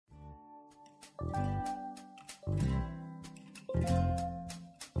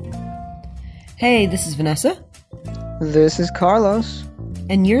Hey, this is Vanessa. This is Carlos.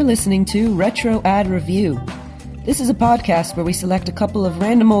 And you're listening to Retro Ad Review. This is a podcast where we select a couple of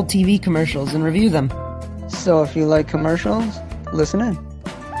random old TV commercials and review them. So if you like commercials, listen in.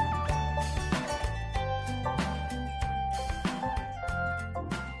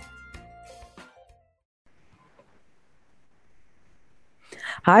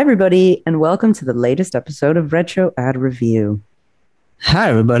 Hi, everybody, and welcome to the latest episode of Retro Ad Review. Hi,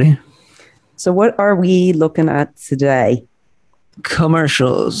 everybody. So what are we looking at today?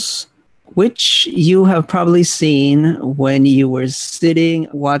 Commercials, which you have probably seen when you were sitting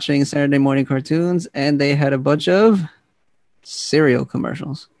watching Saturday morning cartoons and they had a bunch of cereal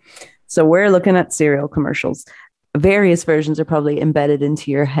commercials. So we're looking at cereal commercials. Various versions are probably embedded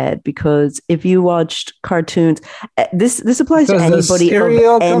into your head because if you watched cartoons, this applies to anybody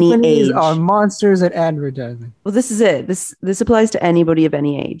of any age. Are monsters at advertising. Well, this is it. This applies to anybody of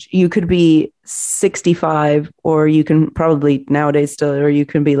any age. You could be 65, or you can probably nowadays still, or you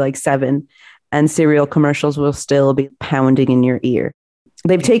can be like 7, and cereal commercials will still be pounding in your ear.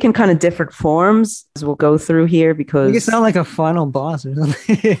 They've taken kind of different forms, as we'll go through here, because You sound like a final boss or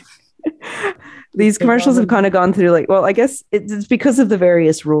something. these commercials have kind of gone through I guess it's because of the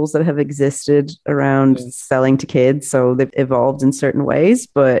various rules that have existed around selling to kids. So they've evolved in certain ways,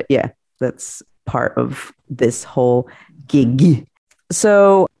 but yeah, that's part of this whole gig.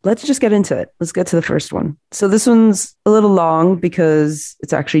 So let's just get into it. Let's get to the first one. So this one's a little long because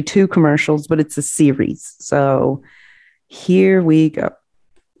it's actually 2 commercials, but it's a series. So here we go.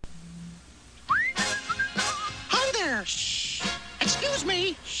 Hi there. Shh. Excuse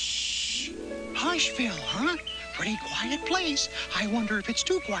me. Shh. Hushville, huh? Pretty quiet place. I wonder if it's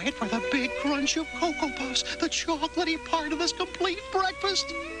too quiet for the big crunch of Cocoa Puffs, the chocolatey part of this complete breakfast.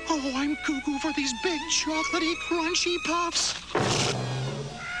 Oh, I'm cuckoo for these big chocolatey crunchy puffs.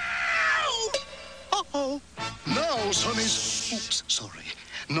 Uh-oh. Now Sonny's... Oops, sorry.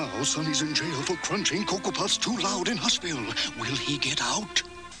 Now Sonny's in jail for crunching Cocoa Puffs too loud in Hushville. Will he get out?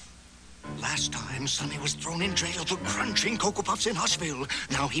 Last time, Sonny was thrown in jail for crunching Cocoa Puffs in Hushville.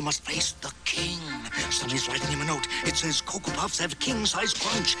 Now he must face the king. Sonny's writing him a note. It says Cocoa Puffs have king-size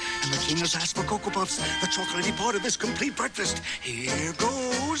crunch. And the king has asked for Cocoa Puffs, the chocolatey part of this complete breakfast. Here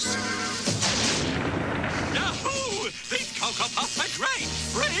goes. Yahoo! These Cocoa Puffs are great!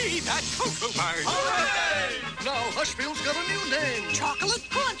 Free that Cocoa Bird! Hooray! Now Hushville's got a new name. Chocolate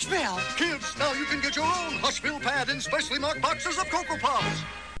Crunchville. Kids, now you can get your own Hushville pad in specially marked boxes of Cocoa Puffs.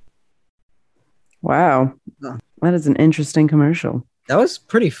 Wow. That is an interesting commercial. That was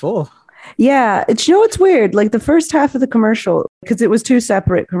pretty full. Yeah. You know what's weird? Like the first half of the commercial, because it was 2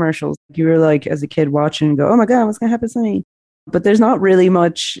 separate commercials. You were like, as a kid watching and go, oh my God, what's going to happen to me? But there's not really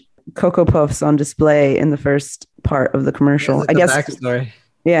much Cocoa Puffs on display in the first part of the commercial. Like I guess. Backstory.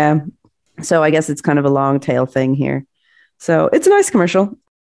 Yeah. So I guess it's kind of a long tail thing here. So it's a nice commercial.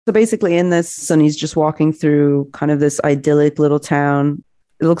 So basically in this, Sonny's just walking through kind of this idyllic little town.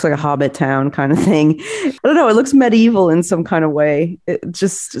 It looks like a Hobbit town kind of thing. I don't know. It looks medieval in some kind of way. It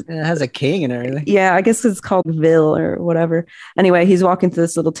has a king and everything. Yeah, I guess it's called Ville or whatever. Anyway, he's walking through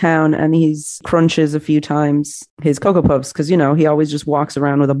this little town and he's crunches a few times his Cocoa Puffs because, he always just walks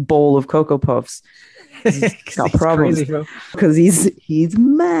around with a bowl of Cocoa Puffs. He's got problems because he's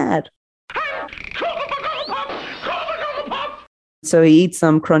mad. So he eats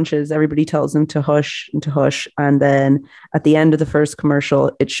some crunches. Everybody tells him to hush and to hush. And then at the end of the first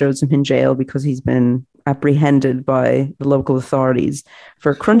commercial, it shows him in jail because he's been apprehended by the local authorities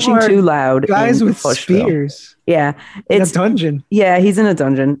for crunching too loud. Guys with Hushville. spears. Yeah. It's a dungeon. Yeah, he's in a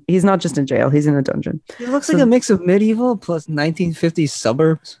dungeon. He's not just in jail. He's in a dungeon. It looks like a mix of medieval plus 1950s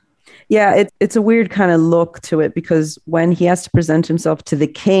suburbs. Yeah, it's a weird kind of look to it because when he has to present himself to the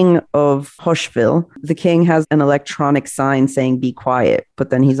king of Hushville, the king has an electronic sign saying be quiet, but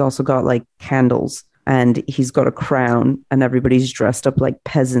then he's also got like candles and he's got a crown and everybody's dressed up like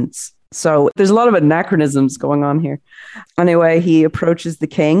peasants. So there's a lot of anachronisms going on here. Anyway, he approaches the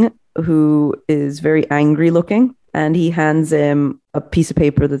king, who is very angry looking, and he hands him a piece of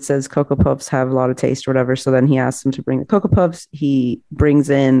paper that says Cocoa Puffs have a lot of taste or whatever. So then he asks him to bring the Cocoa Puffs. He brings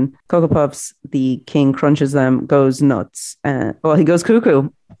in Cocoa Puffs. The king crunches them, goes nuts. He goes cuckoo.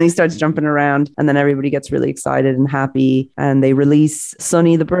 He starts jumping around and then everybody gets really excited and happy and they release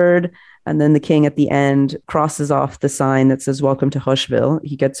Sonny the bird. And then the king at the end crosses off the sign that says welcome to Hushville.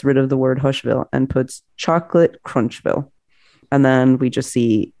 He gets rid of the word Hushville and puts chocolate Crunchville. And then we just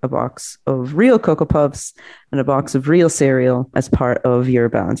see a box of real Cocoa Puffs and a box of real cereal as part of your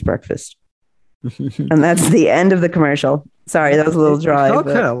balanced breakfast. And that's the end of the commercial. Sorry, that was a little dry. It felt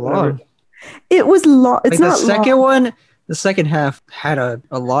kind of long. It was it's Like not the second long. one, the second half had a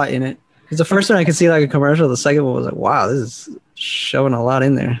lot in it. Because the first one I could see like a commercial. The second one was like, wow, this is showing a lot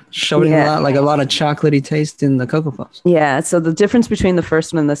in there. Showing Yeah. a lot of chocolatey taste in the Cocoa Puffs. Yeah, so the difference between the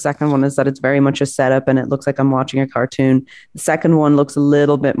first one and the second one is that it's very much a setup and it looks like I'm watching a cartoon. The second one looks a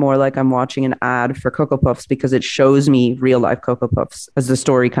little bit more like I'm watching an ad for Cocoa Puffs because it shows me real life Cocoa Puffs as the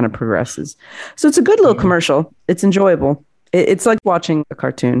story kind of progresses. So it's a good little commercial. It's enjoyable. It's like watching a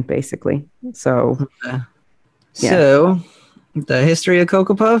cartoon, basically. So, Yeah. So, the history of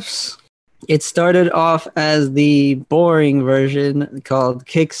Cocoa Puffs. It started off as the boring version called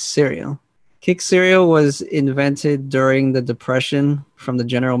Kix cereal. Kix cereal was invented during the Depression from the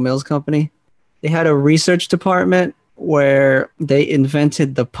General Mills Company. They had a research department where they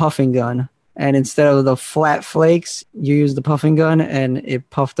invented the puffing gun. And instead of the flat flakes, you use the puffing gun and it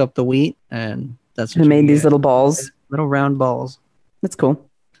puffed up the wheat. And that's what it you made these get. little balls. Little round balls. That's cool.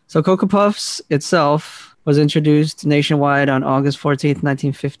 So Cocoa Puffs itself was introduced nationwide on August 14th,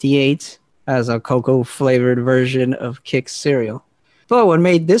 1958 as a cocoa-flavored version of Kix cereal. But what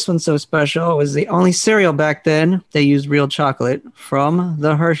made this one so special was the only cereal back then that used real chocolate from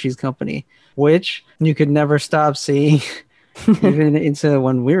the Hershey's Company, which you could never stop seeing even into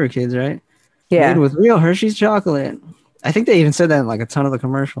when we were kids, right? Yeah. Made with real Hershey's chocolate. I think they even said that in like a ton of the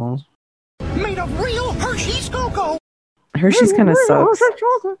commercials. Made of real Hershey's cocoa. Hershey's kind of sucks.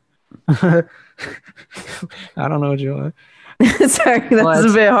 I don't know what you want. Sorry, that's But,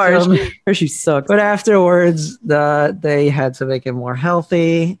 a bit harsh. um, Hershey sucks. But afterwards, they had to make it more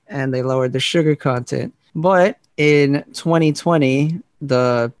healthy and they lowered the sugar content. But in 2020,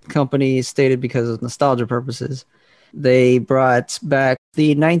 the company stated because of nostalgia purposes, they brought back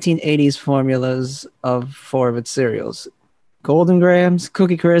the 1980s formulas of 4 of its cereals. Golden Grams,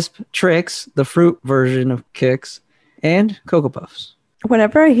 Cookie Crisp, Trix, the fruit version of Kix, and Cocoa Puffs.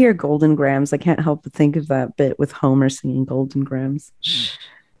 Whenever I hear Golden Grams, I can't help but think of that bit with Homer singing Golden Grams.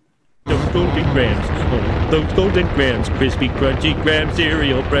 Those golden grams, oh, those golden grams, crispy, crunchy graham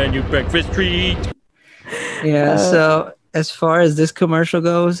cereal, brand new breakfast treat. Yeah, so as far as this commercial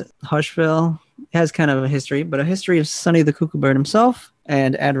goes, Hushville has kind of a history, but a history of Sonny the Cuckoo Bird himself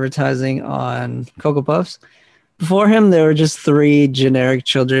and advertising on Cocoa Puffs. Before him, there were just 3 generic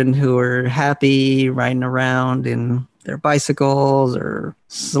children who were happy riding around in their bicycles or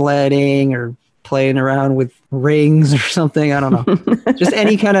sledding or playing around with rings or something. I don't know. Just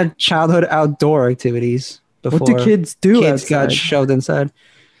any kind of childhood outdoor activities before What do kids do kids got outside? shoved inside.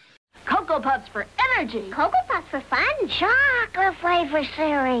 Cocoa Puffs for energy. Cocoa Puffs for fun. Chocolate flavor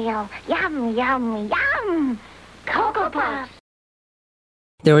cereal. Yum, yum, yum. Cocoa Puffs.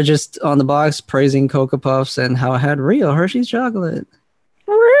 They were just on the box praising Cocoa Puffs and how it had real Hershey's chocolate.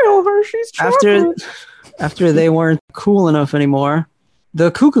 Real Hershey's chocolate. After they weren't cool enough anymore,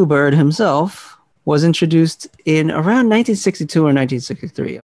 the Cuckoo Bird himself was introduced in around 1962 or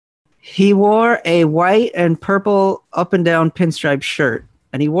 1963. He wore a white and purple up and down pinstripe shirt,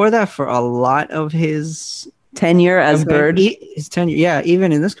 and he wore that for a lot of his Tenure as Bird. His tenure, yeah,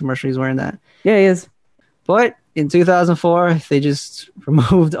 even in this commercial, he's wearing that. Yeah, he is. But in 2004, they just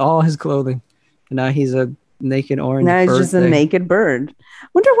removed all his clothing, and now he's a naked orange. Now he's bird just a thing. naked bird.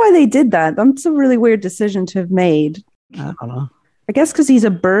 Wonder why they did that. That's a really weird decision to have made. I don't know. I guess because he's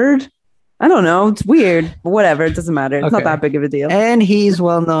a bird. I don't know. It's weird. But whatever. It doesn't matter. It's Okay. not that big of a deal. And he's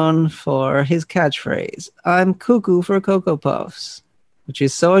well known for his catchphrase, "I'm cuckoo for Cocoa Puffs," which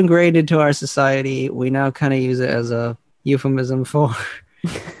is so ingrained into our society, we now kind of use it as a euphemism for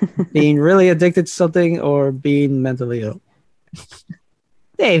being really addicted to something or being mentally ill.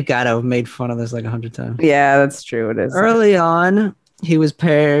 They've got to have made fun of this like 100 times. Yeah, that's true. It is. Early on, he was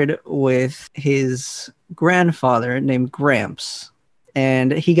paired with his grandfather named Gramps.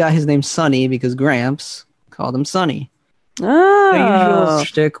 And he got his name Sonny because Gramps called him Sonny. The usual Oh.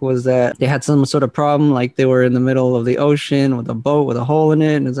 shtick was that they had some sort of problem, like they were in the middle of the ocean with a boat with a hole in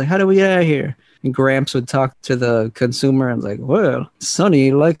it, and it's like, how do we get out of here? And Gramps would talk to the consumer and was like, well,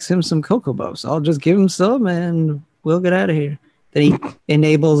 Sonny likes him some Cocoa Puffs. I'll just give him some and we'll get out of here. Then he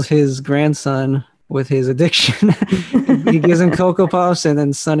enables his grandson with his addiction. He gives him Cocoa Puffs, and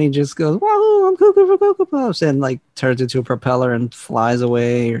then Sonny just goes, whoa, I'm cuckoo for Cocoa Puffs, and like turns into a propeller and flies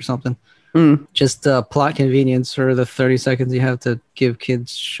away or something. Mm, Just plot convenience for the 30 seconds you have to give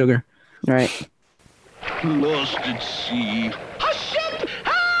kids sugar. right. Lost at sea. A ship!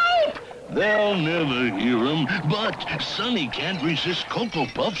 Help! They'll never hear him, but Sonny can't resist Cocoa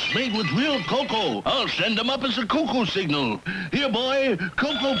Puffs made with real cocoa. I'll send him up as a cuckoo signal. Here, boy,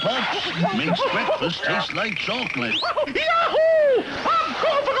 Cocoa Puffs makes breakfast taste like chocolate. Yahoo! I'm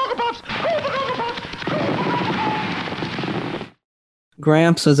going for Cocoa Puffs! Go for Cocoa Puffs!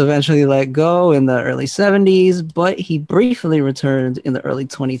 Gramps was eventually let go in the early 70s, but he briefly returned in the early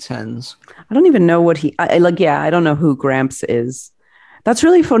 2010s. I don't even know what I don't know who Gramps is. That's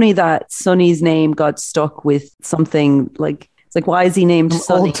really funny that Sonny's name got stuck with something like, it's like, why is he named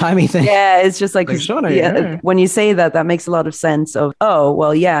Sonny? Old-timey thing. Yeah, it's just like, Sonny, yeah. When you say that, that makes a lot of sense of, oh,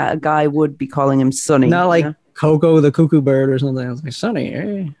 well, yeah, a guy would be calling him Sonny. Not like Coco the cuckoo bird or something. I was like, Sonny,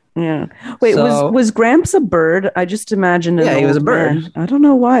 hey. Yeah. Wait, was Gramps a bird? I just imagined he was a bird. Man. I don't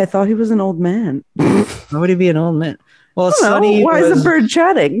know why. I thought he was an old man. Why would he be an old man? Well, Sonny why is a bird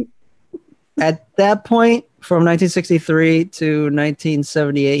chatting? At that point, from 1963 to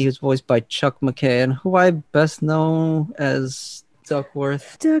 1978, he was voiced by Chuck McCann, who I best know as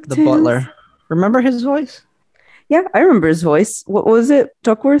Duckworth, the butler. Remember his voice? Yeah, I remember his voice. What was it?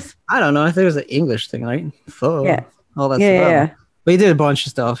 Duckworth? I don't know. I think it was an English thing, right? Yeah. All that stuff. Yeah. But he did a bunch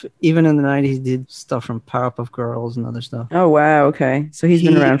of stuff. Even in the 90s, he did stuff from Powerpuff Girls and other stuff. Oh, wow. Okay. So he's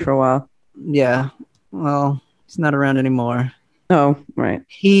been around for a while. Yeah. Well, he's not around anymore. Oh, right.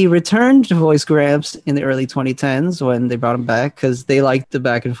 He returned to voice Gramps in the early 2010s when they brought him back because they liked the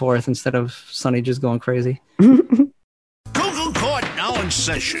back and forth instead of Sonny just going crazy. Cocoa Court now in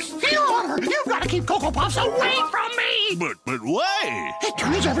session. Your Honor, you've got to keep Cocoa Puffs away from me! But why? It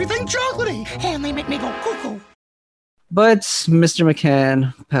turns everything chocolatey, and they make me go cuckoo. But Mr.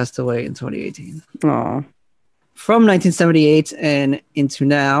 McCann passed away in 2018. Aw. From 1978 and into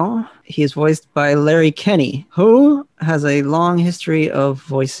now, he is voiced by Larry Kenney, who has a long history of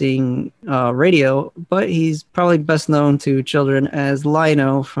voicing radio, but he's probably best known to children as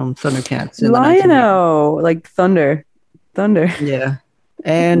Lionel from Thundercats. Lionel, like thunder. Yeah.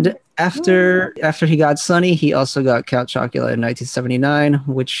 And after he got Sonny, he also got Count Chocula in 1979,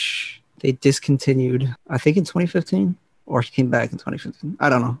 which they discontinued, I think, in 2015. Or he came back in 2015. I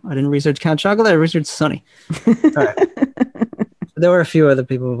don't know. I didn't research Count Chocula. I researched Sonny. All right. There were a few other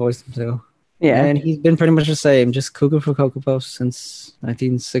people who voiced him too. Yeah. And he's been pretty much the same, just Cuckoo for Cocoa Puffs since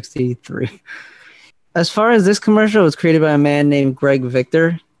 1963. As far as this commercial, it was created by a man named Greg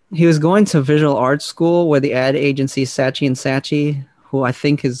Victor. He was going to visual arts school where the ad agency Saatchi & Saatchi, who I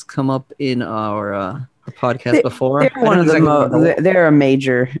think has come up in our podcast before. They're one of the they're a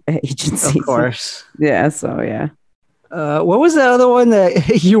major agency. Of course. Yeah, so yeah. What was the other one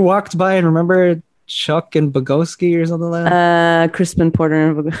that you walked by and remember? Chuck and Bogosky or something like that? Crispin Porter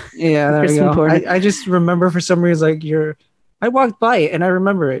and yeah, there we go. I just remember for some reason I walked by it and I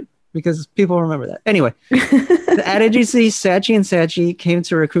remember it because people remember that. Anyway, the ad agency Saatchi & Saatchi came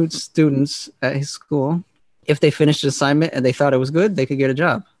to recruit students at his school. If they finished the assignment and they thought it was good, they could get a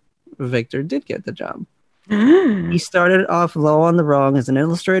job. Victor did get the job. He started off low on the rung as an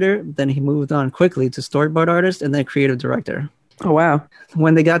illustrator, then he moved on quickly to storyboard artist and then creative director. Oh, wow.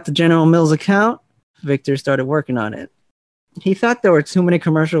 When they got the General Mills account, Victor started working on it. He thought there were too many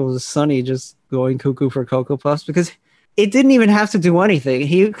commercials with Sonny just going cuckoo for Cocoa Puffs because it didn't even have to do anything.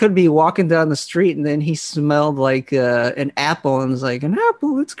 He could be walking down the street and then he smelled like an apple and was like, an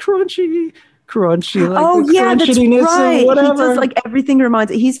apple, it's crunchy. Like oh yeah, that's right. Whatever. He does like everything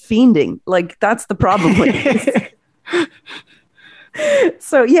reminds. He's fiending. Like that's the problem with it.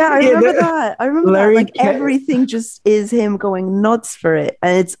 So yeah, I remember that. I remember that. Like everything just is him going nuts for it,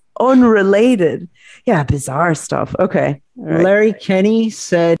 and it's unrelated. Yeah, bizarre stuff. Okay. Right. Larry Kenney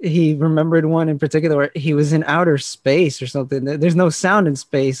said he remembered one in particular where he was in outer space or something. There's no sound in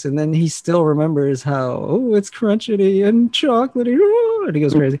space, and then he still remembers how it's crunchy and chocolatey, and he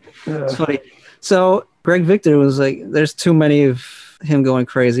goes crazy. It's funny. So Greg Victor was like, there's too many of him going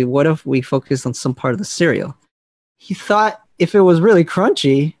crazy. What if we focused on some part of the cereal? He thought if it was really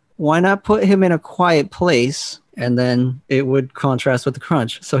crunchy, why not put him in a quiet place and then it would contrast with the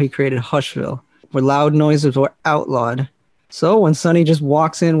crunch? So he created Hushville, where loud noises were outlawed. So when Sonny just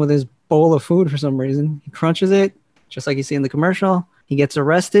walks in with his bowl of food for some reason, he crunches it, just like you see in the commercial. He gets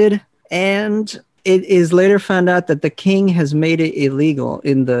arrested, and it is later found out that the king has made it illegal.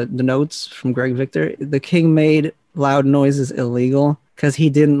 In the notes from Greg Victor, the king made loud noises illegal because he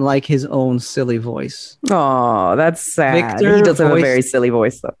didn't like his own silly voice. Oh, that's sad. Victor he does have a very silly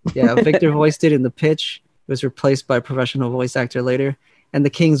voice, though. Yeah, Victor voiced it in the pitch. It was replaced by a professional voice actor later. And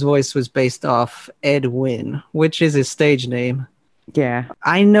the king's voice was based off Ed Wynn, which is his stage name. Yeah.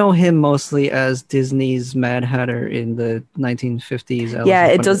 I know him mostly as Disney's Mad Hatter in the 1950s. Yeah,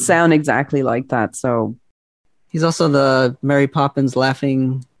 it does sound exactly like that. So he's also the Mary Poppins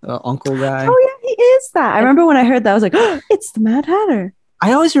laughing uncle guy. Oh, yeah, he is that. I remember when I heard that, I was like, oh, it's the Mad Hatter.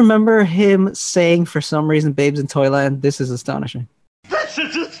 I always remember him saying, for some reason, Babes in Toyland, this is astonishing. This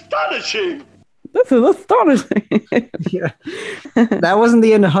is astonishing! This is astonishing. Yeah. That wasn't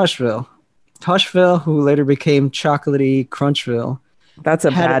the end of Hushville. Hushville, who later became Chocolatey Crunchville, That's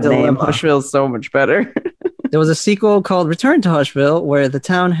a had bad a name. dilemma. Hushville's so much better. There was a sequel called Return to Hushville where the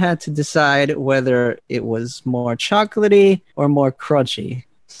town had to decide whether it was more chocolatey or more crunchy.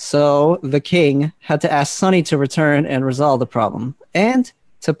 So the king had to ask Sunny to return and resolve the problem. And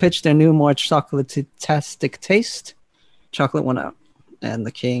to pitch their new, more chocolate-tastic taste, chocolate won out. And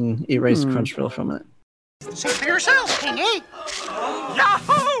the king erased Crunchville from it. Say for yourself, Kingy.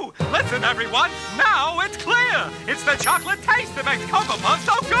 Yahoo! Listen, everyone. Now it's clear. It's the chocolate taste that makes Cocoa Puffs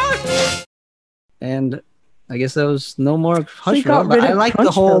so good. And I guess there was no more He got Hushville, but rid I of like the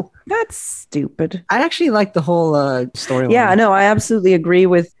Crunchville. whole... That's stupid. I actually like the whole storyline. Yeah, no, I absolutely agree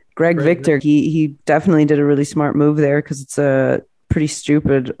with Greg Victor. He definitely did a really smart move there because it's pretty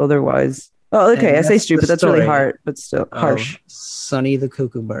stupid otherwise. Oh, okay, And I say that's stupid. the That's really story hard, but still harsh. Sonny the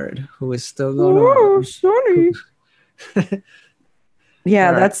Cuckoo Bird, who is still going Oh, around. Sonny. Yeah,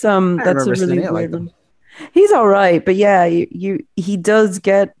 All right. that's a remember really Sonny, I weird liked him. one. He's all right, but yeah, he does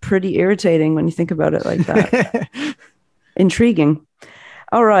get pretty irritating when you think about it like that. Intriguing.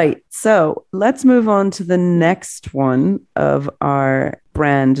 All right, so let's move on to the next one of our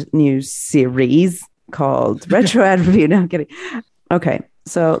brand new series called Retro Ad Review. No, I'm kidding. Okay,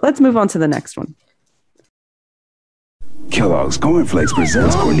 so let's move on to the next one. Kellogg's Corn Flakes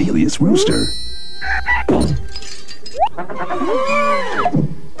presents Cornelius Rooster.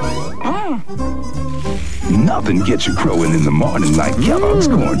 Nothing gets you crowing in the morning like Kellogg's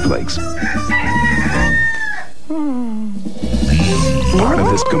Corn Flakes. Part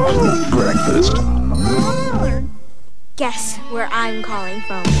of this complete breakfast. Guess where I'm calling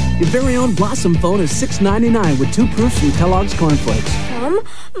from. Your very own Blossom phone is $6.99 with 2 proofs from Kellogg's Corn Flakes. From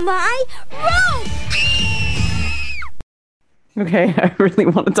my room! Okay, I really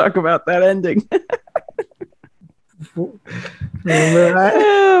want to talk about that ending. Remember that?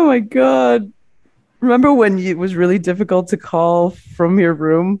 Oh my god. Remember when it was really difficult to call from your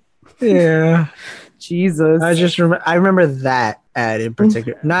room? Yeah. Jesus. I remember that ad in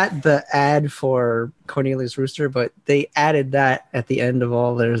particular. Not the ad for Cornelius Rooster, but they added that at the end of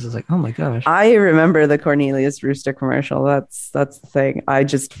all theirs. It's like, oh my gosh. I remember the Cornelius Rooster commercial. That's the thing. I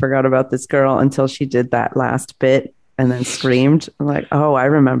just forgot about this girl until she did that last bit and then screamed. I'm like, oh, I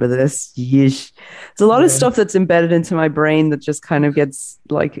remember this. Yeesh. There's a lot of stuff that's embedded into my brain that just kind of gets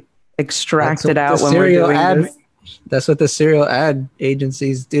like extracted out when we're doing this. That's what the serial ad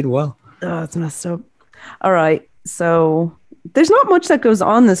agencies did well. Oh, it's messed up. All right. So there's not much that goes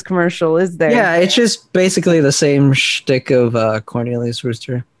on this commercial, is there? Yeah, it's just basically the same shtick of Cornelius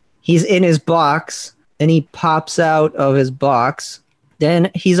Rooster. He's in his box, and he pops out of his box.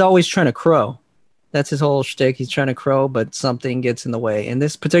 Then he's always trying to crow. That's his whole shtick. He's trying to crow, but something gets in the way. In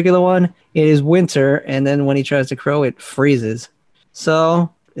this particular one, it is winter, and then when he tries to crow, it freezes. So,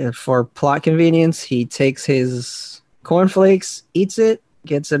 for plot convenience, he takes his cornflakes, eats it,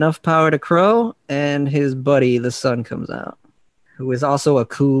 gets enough power to crow, and his buddy, the sun, comes out, who is also a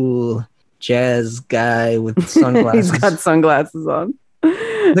cool jazz guy with sunglasses. He's got sunglasses on.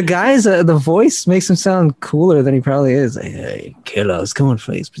 The guy's the voice makes him sound cooler than he probably is. Like, hey, Kellogg's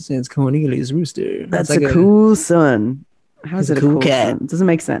Cornflakes presents Cornelius Rooster. That's like a cool son. How is it a cool cat? son? Doesn't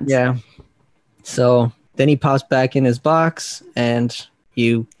make sense. Yeah. So then he pops back in his box, and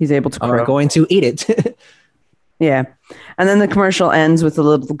he's able to are crow. going to eat it. Yeah. And then the commercial ends with a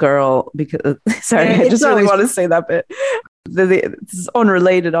little girl because sorry, Yeah, I just really always- want to say that bit. This is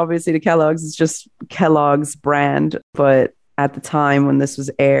unrelated, obviously, to Kellogg's. It's just Kellogg's brand. But at the time when this was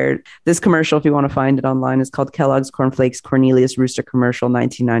aired, this commercial, if you want to find it online, is called Kellogg's Cornflakes Cornelius Rooster Commercial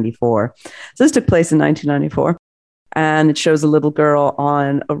 1994. So this took place in 1994. And it shows a little girl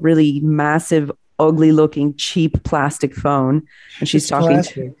on a really massive, ugly looking, cheap plastic phone. And she's talking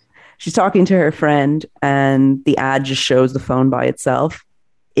to her friend, and the ad just shows the phone by itself.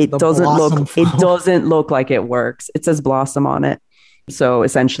 It doesn't look like it works. It says Blossom on it. So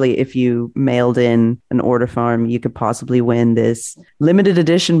essentially, if you mailed in an order form, you could possibly win this limited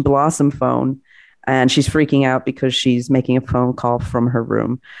edition Blossom phone. And she's freaking out because she's making a phone call from her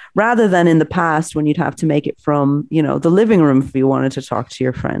room, rather than in the past when you'd have to make it from, the living room if you wanted to talk to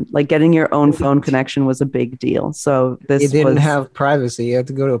your friend. Like getting your own phone connection was a big deal. So this You didn't have privacy. You had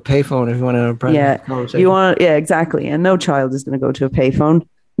to go to a payphone if you wanted a private conversation. Exactly. And no child is going to go to a payphone.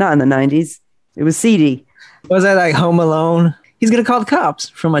 Not in the 90s. It was seedy. Was that like Home Alone? He's going to call the cops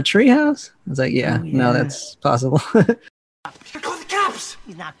from a treehouse? I was like, no, that's possible. Call the cops.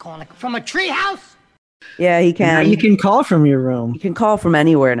 He's not calling from a treehouse. Yeah, he can. Now you can call from your room. You can call from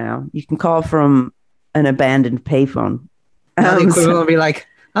anywhere now. You can call from an abandoned payphone. Now the equivalent will be like,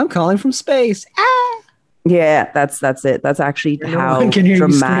 I'm calling from space. Ah! Yeah, that's it. That's actually No how one can hear you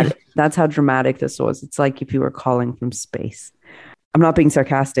dramatic. scream. That's how dramatic this was. It's like if you were calling from space. I'm not being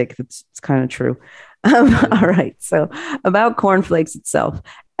sarcastic. It's kind of true. All right. So about cornflakes itself,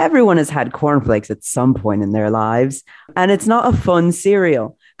 everyone has had cornflakes at some point in their lives. And it's not a fun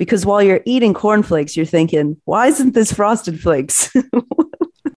cereal because while you're eating cornflakes, you're thinking, why isn't this Frosted Flakes?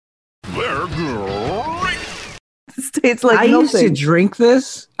 They're great. This tastes like I used to nothing. drink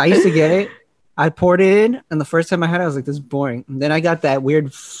this. I used to get it. I poured it in, and the first time I had it, I was like, this is boring. And then I got that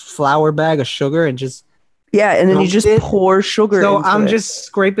weird flour bag of sugar and just Yeah, and then you dumped just it. pour sugar So into I'm it. just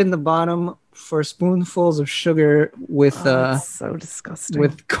scraping the bottom for spoonfuls of sugar with It's so disgusting.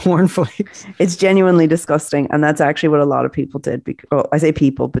 with cornflakes. It's genuinely disgusting. And that's actually what a lot of people did. Well, I say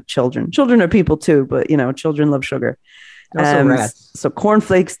people, but children. Children are people too, but children love sugar. Also rats. So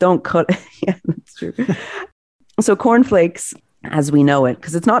cornflakes don't cut. Yeah, that's true. So cornflakes, as we know it,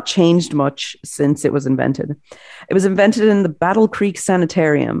 because it's not changed much since it was invented. It was invented in the Battle Creek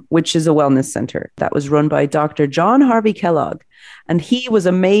Sanitarium, which is a wellness center that was run by Dr. John Harvey Kellogg. And he was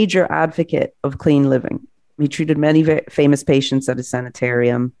a major advocate of clean living. He treated many famous patients at his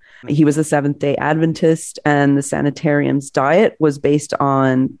sanitarium. He was a Seventh-day Adventist, and the sanitarium's diet was based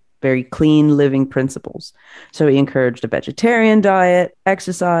on very clean living principles. So he encouraged a vegetarian diet,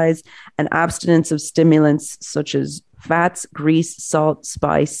 exercise, and abstinence of stimulants such as fats, grease, salt,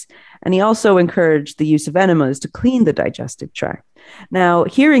 spice. And he also encouraged the use of enemas to clean the digestive tract. Now,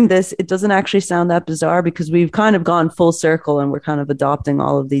 hearing this, it doesn't actually sound that bizarre because we've kind of gone full circle and we're kind of adopting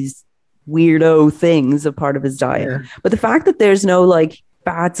all of these weirdo things a part of his diet. Yeah. But the fact that there's no like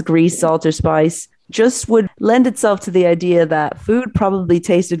fats, grease, salt, or spice just would lend itself to the idea that food probably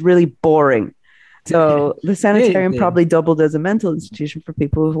tasted really boring. So the sanitarium probably doubled as a mental institution for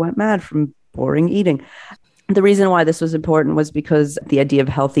people who went mad from boring eating. The reason why this was important was because the idea of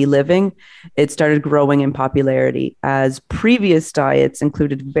healthy living, it started growing in popularity as previous diets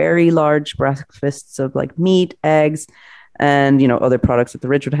included very large breakfasts of like meat, eggs, and other products that the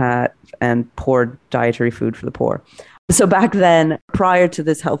rich would have, and poor dietary food for the poor. So back then, prior to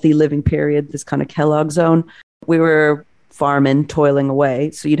this healthy living period, this kind of Kellogg zone, we were farming, toiling away.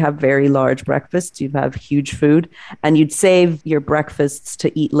 So you'd have very large breakfasts, you'd have huge food, and you'd save your breakfasts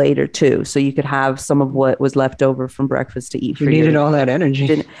to eat later too. So you could have some of what was left over from breakfast to eat. You needed all that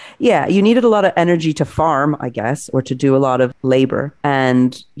energy. Yeah, you needed a lot of energy to farm, I guess, or to do a lot of labor.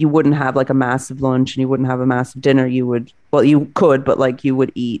 And you wouldn't have like a massive lunch and you wouldn't have a massive dinner. You could, but like you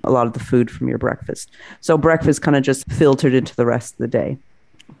would eat a lot of the food from your breakfast. So breakfast kind of just filtered into the rest of the day.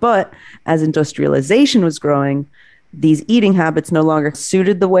 But as industrialization was growing, these eating habits no longer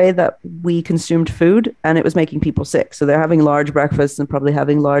suited the way that we consumed food, and it was making people sick. So they're having large breakfasts and probably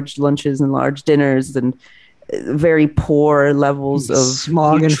having large lunches and large dinners and very poor levels of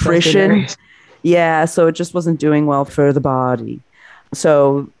Smog nutrition. Yeah, so it just wasn't doing well for the body.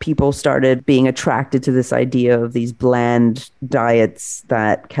 So people started being attracted to this idea of these bland diets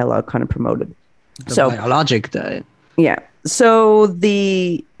that Kellogg kind of promoted. The biologic diet. Yeah. So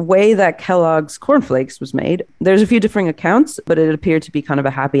the way that Kellogg's cornflakes was made, there's a few different accounts, but it appeared to be kind of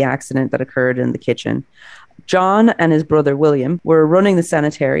a happy accident that occurred in the kitchen. John and his brother William were running the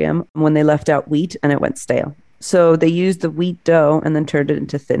sanitarium when they left out wheat and it went stale. So they used the wheat dough and then turned it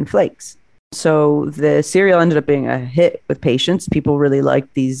into thin flakes. So the cereal ended up being a hit with patients. People really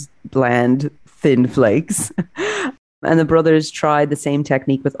liked these bland, thin flakes. And the brothers tried the same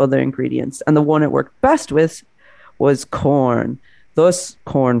technique with other ingredients. And the one it worked best with was corn. Thus,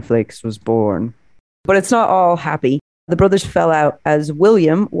 cornflakes was born. But it's not all happy. The brothers fell out as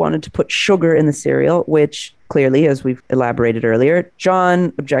William wanted to put sugar in the cereal, which clearly, as we've elaborated earlier,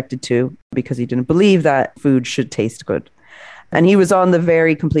 John objected to because he didn't believe that food should taste good. And he was on the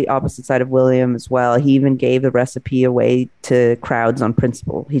very complete opposite side of William as well. He even gave the recipe away to crowds on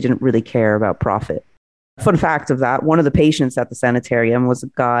principle. He didn't really care about profit. Fun fact of that, one of the patients at the sanitarium was a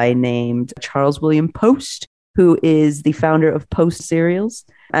guy named Charles William Post, who is the founder of Post Cereals.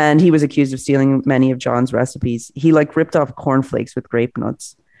 And he was accused of stealing many of John's recipes. He ripped off cornflakes with grape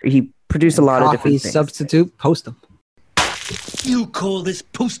nuts. He produced a lot of different things. Substitute, Postum. You call this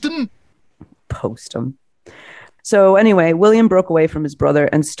Postum? Postum. So anyway, William broke away from his brother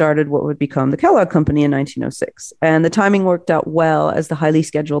and started what would become the Kellogg Company in 1906. And the timing worked out well as the highly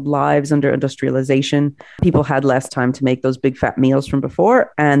scheduled lives under industrialization. People had less time to make those big fat meals from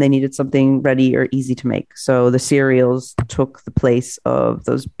before, and they needed something ready or easy to make. So the cereals took the place of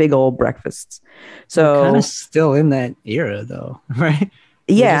those big old breakfasts. So kind of still in that era though, right?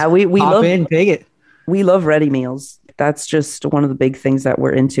 Yeah, we love take it. We love ready meals. That's just one of the big things that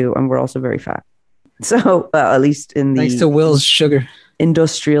we're into, and we're also very fat. So, at least in the thanks to Will's sugar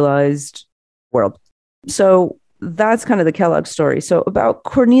industrialized world. So that's kind of the Kellogg story. So about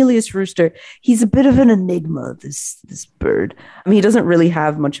Cornelius Rooster, he's a bit of an enigma, this bird. I mean, he doesn't really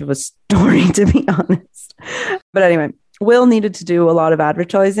have much of a story, to be honest. But anyway, Will needed to do a lot of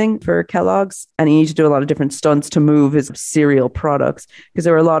advertising for Kellogg's, and he needed to do a lot of different stunts to move his cereal products because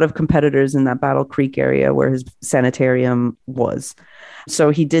there were a lot of competitors in that Battle Creek area where his sanitarium was.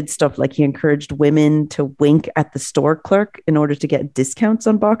 So he did stuff like he encouraged women to wink at the store clerk in order to get discounts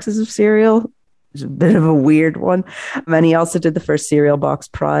on boxes of cereal. It's a bit of a weird one. And he also did the first cereal box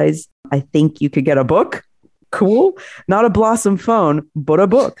prize. I think you could get a book. Cool. Not a Blossom phone, but a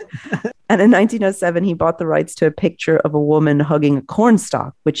book. And in 1907, he bought the rights to a picture of a woman hugging a corn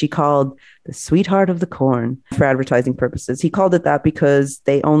stalk, which he called the sweetheart of the corn for advertising purposes. He called it that because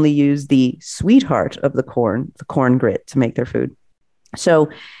they only used the sweetheart of the corn grit, to make their food. So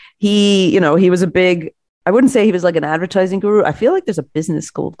he was a big, I wouldn't say he was like an advertising guru. I feel like there's a business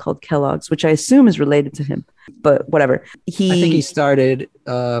school called Kellogg's, which I assume is related to him, but whatever. I think he started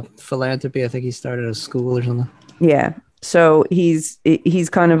philanthropy. I think he started a school or something. Yeah. So he's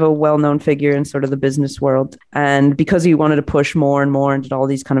kind of a well-known figure in sort of the business world. And because he wanted to push more and more and did all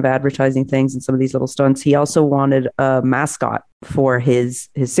these kind of advertising things and some of these little stunts, he also wanted a mascot for his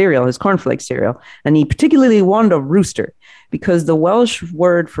cereal, his cornflake cereal. And he particularly wanted a rooster because the Welsh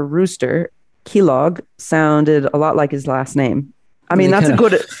word for rooster, Kellogg, sounded a lot like his last name. I mean, that's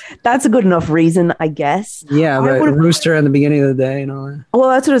a good enough reason, I guess. Yeah, but rooster at the beginning of the day and all that. Well,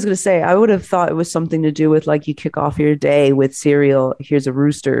 that's what I was going to say. I would have thought it was something to do with like you kick off your day with cereal. Here's a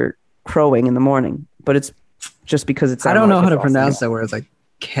rooster crowing in the morning, but it's just because it's. I don't know how to pronounce that word. It's like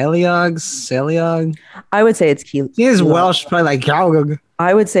Kellogg, Celiog. I would say it's Kellogg. He is Welsh, probably like Kellogg.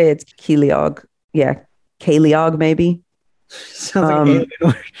 I would say it's Kellogg. Yeah, Kellogg maybe. Sounds like an alien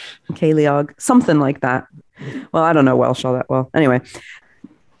word. Kellogg, something like that. Well, I don't know Welsh all that well. Anyway,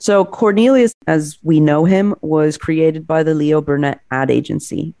 so Cornelius, as we know him, was created by the Leo Burnett ad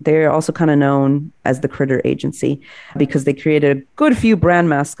agency. They're also kind of known as the Critter Agency because they created a good few brand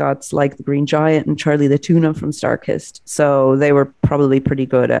mascots like the Green Giant and Charlie the Tuna from Starkist. So they were probably pretty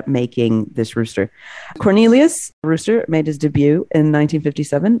good at making this rooster. Cornelius Rooster made his debut in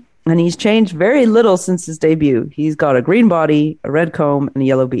 1957, and he's changed very little since his debut. He's got a green body, a red comb, and a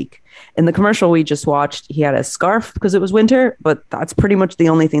yellow beak. In the commercial we just watched, he had a scarf because it was winter, but that's pretty much the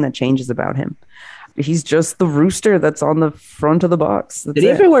only thing that changes about him. He's just the rooster that's on the front of the box. That's Did he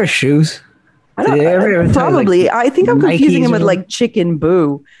ever wear shoes? Probably. I think I'm confusing him with like Chicken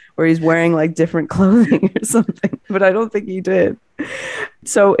Boo, where he's wearing like different clothing or something, but I don't think he did.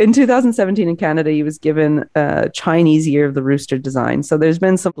 So in 2017 in Canada, he was given a Chinese Year of the Rooster design. So there's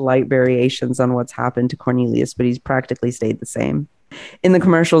been some light variations on what's happened to Cornelius, but he's practically stayed the same. In the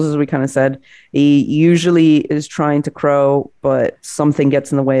commercials, as we kind of said, he usually is trying to crow, but something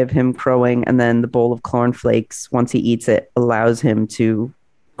gets in the way of him crowing. And then the bowl of cornflakes, once he eats it, allows him to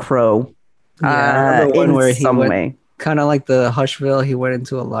crow. Yeah, the one where he some went, way. Kind of like the Hushville, he went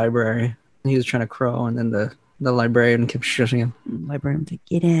into a library. He was trying to crow, and then the librarian kept shushing him. Librarian to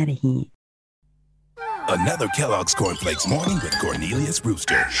get out of here. Another Kellogg's Cornflakes morning with Cornelius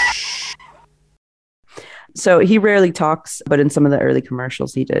Rooster. So he rarely talks, but in some of the early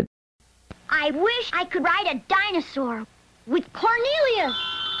commercials he did. I wish I could ride a dinosaur with Cornelius.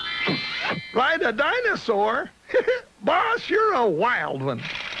 Ride a dinosaur? Boss, you're a wild one.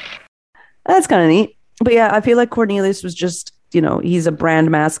 That's kind of neat. But yeah, I feel like Cornelius was just, he's a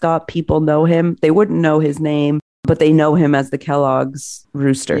brand mascot. People know him. They wouldn't know his name, but they know him as the Kellogg's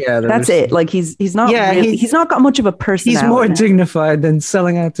Rooster. Yeah, that's Rooster. it. Like he's not really, he's not got much of a personality. He's more dignified than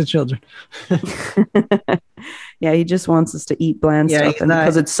selling out to children. Yeah, he just wants us to eat bland stuff, and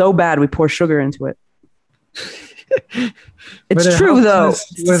because it's so bad, we pour sugar into it. It's true though.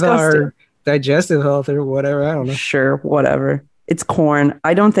 It's with our digestive health or whatever, I don't know. Sure, whatever. It's corn.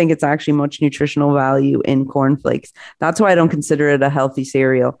 I don't think it's actually much nutritional value in cornflakes. That's why I don't consider it a healthy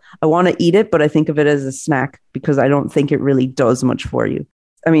cereal. I want to eat it, but I think of it as a snack because I don't think it really does much for you.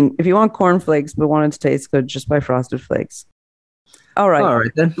 I mean, if you want cornflakes but want it to taste good, just buy Frosted Flakes. All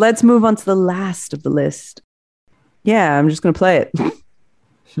right then. Let's move on to the last of the list. Yeah, I'm just going to play it.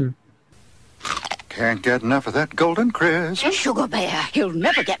 Can't get enough of that Golden Crisp. Sugar Bear, he'll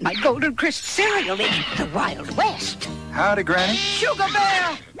never get my Golden Crisp cereal in the Wild West. Howdy, Granny. Sugar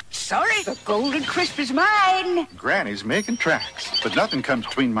Bear! Sorry, the Golden Crisp is mine. Granny's making tracks, but nothing comes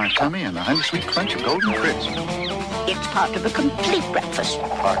between my tummy and the honey sweet crunch of Golden Crisp. It's part of a complete breakfast.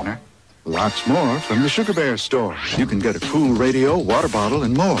 Partner, lots more from the Sugar Bear store. You can get a cool radio, water bottle,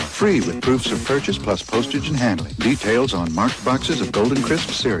 and more. Free with proofs of purchase plus postage and handling. Details on marked boxes of Golden Crisp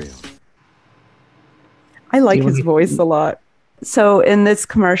cereal. I like his voice a lot. So in this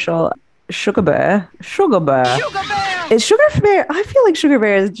commercial, Sugar Bear. Sugar Bear. Sugar Bear! Is Sugar Bear? I feel like Sugar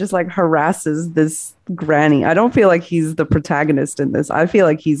Bear is just like harasses this granny. I don't feel like he's the protagonist in this. I feel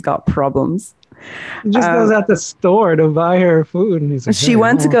like he's got problems. He just goes at the store to buy her food. And he's like, She "Hey,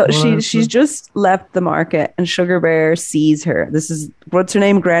 went to I go. want some." She's just left the market, and Sugar Bear sees her. This is what's her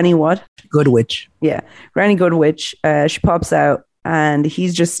name? Granny what? Good witch. Yeah, Granny Goodwitch. She pops out, and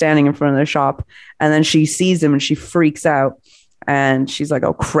he's just standing in front of the shop. And then she sees him, and she freaks out. And she's like,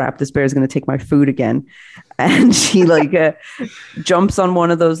 "Oh crap! This bear is going to take my food again." And she like jumps on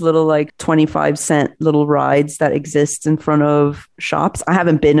one of those little like 25-cent little rides that exists in front of shops. I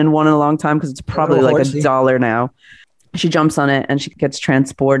haven't been in one in a long time because it's probably like $1 now. She jumps on it and she gets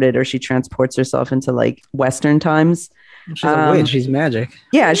transported, or she transports herself into like Western times. She's a witch. She's magic.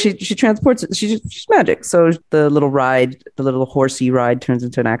 Yeah, she transports. She's magic. So the little ride, the little horsey ride, turns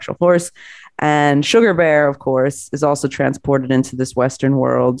into an actual horse. And Sugar Bear, of course, is also transported into this Western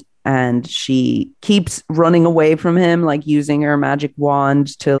world. And she keeps running away from him, like using her magic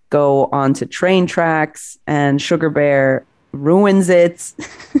wand to go onto train tracks. And Sugar Bear ruins it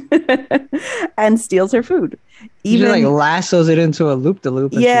and steals her food. Even like lassos it into a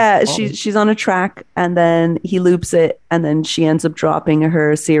loop-de-loop. Yeah, she's on a track, and then he loops it, and then she ends up dropping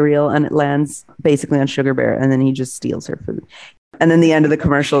her cereal, and it lands basically on Sugar Bear, and then he just steals her food. And then the end of the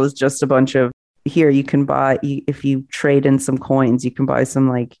commercial is just a bunch of, here, you can buy, if you trade in some coins, you can buy some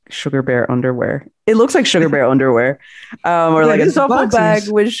like Sugar Bear underwear. It looks like Sugar Bear underwear, or like a duffel bag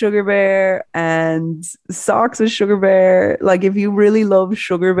with Sugar Bear and socks with Sugar Bear. Like if you really love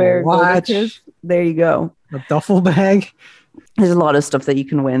Sugar Bear, there you go. A duffel bag. There's a lot of stuff that you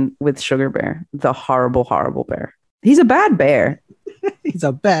can win with Sugar Bear, the horrible, horrible bear. He's a bad bear. He's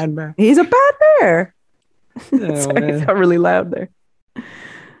a bad bear. He's a bad bear. Oh, Sorry, it got really loud there.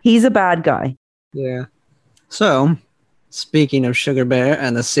 He's a bad guy. Yeah. So, speaking of Sugar Bear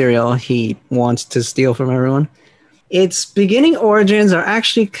and the cereal he wants to steal from everyone, its beginning origins are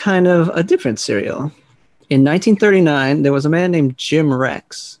actually kind of a different cereal. In 1939, there was a man named Jim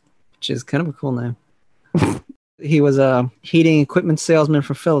Rex, which is kind of a cool name. He was a heating equipment salesman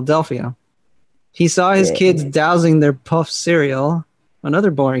from Philadelphia. He saw his kids dousing their puff cereal,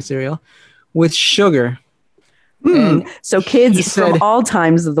 another boring cereal, with sugar. So kids from all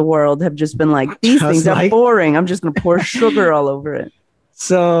times of the world have just been like, these things are boring. I'm just going to pour sugar all over it.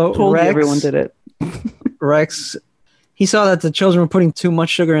 So everyone did it. Rex, he saw that the children were putting too much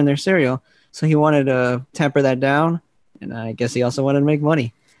sugar in their cereal. So he wanted to temper that down. And I guess he also wanted to make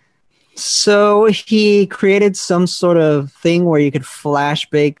money. So he created some sort of thing where you could flash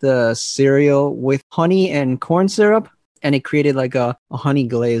bake the cereal with honey and corn syrup. And it created like a honey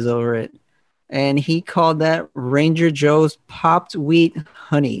glaze over it. And he called that Ranger Joe's Popped Wheat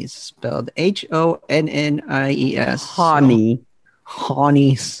Honeys, spelled Honnies. Honey.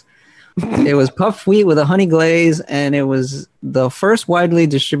 Honeys. It was puffed wheat with a honey glaze, and it was the first widely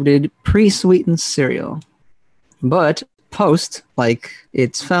distributed pre-sweetened cereal. But Post, like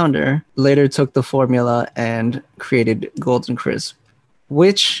its founder, later took the formula and created Golden Crisp,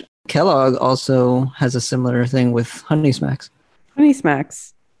 which Kellogg also has a similar thing with Honey Smacks. Honey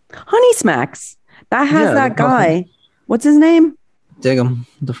Smacks. Honey Smacks. That has that guy. What's his name? Diggum,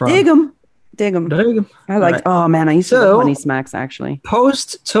 the frog. Diggum. I like. Oh man, I used to love Honey Smacks actually.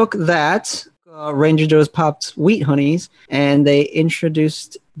 Post took that Ranger Joe's Popped Wheat Honeys, and they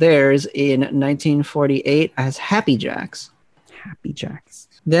introduced theirs in 1948 as Happy Jacks. Happy Jacks.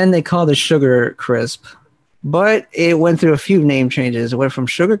 Then they called it Sugar Crisp, but it went through a few name changes. It went from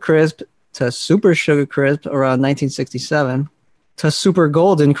Sugar Crisp to Super Sugar Crisp around 1967. To Super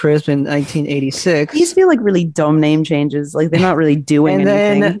Golden Crisp in 1986. These feel like really dumb name changes. Like they're not really doing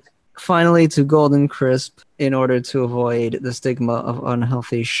anything. Then finally to Golden Crisp in order to avoid the stigma of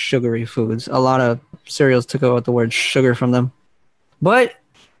unhealthy sugary foods. A lot of cereals took out the word sugar from them. But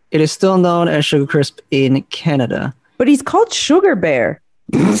it is still known as Sugar Crisp in Canada. But he's called Sugar Bear.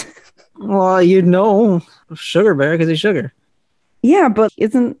 Well, you know Sugar Bear because he's sugar. Yeah, but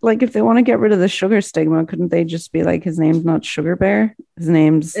isn't like if they want to get rid of the sugar stigma, couldn't they just be like his name's not Sugar Bear? His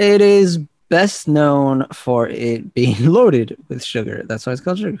name's It is best known for it being loaded with sugar. That's why it's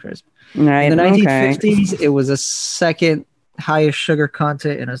called Sugar Crisp. Right. In the 1950s, it was a second highest sugar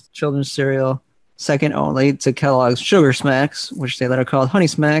content in a children's cereal, second only to Kellogg's Sugar Smacks, which they later called Honey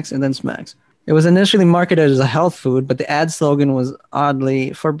Smacks and then Smacks. It was initially marketed as a health food, but the ad slogan was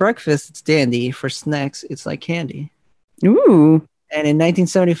oddly, for breakfast, it's dandy. For snacks, it's like candy. Ooh. And in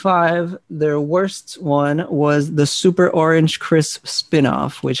 1975, their worst one was the Super Orange Crisp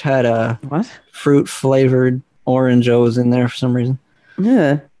spin-off, which had a fruit-flavored orange O's in there for some reason.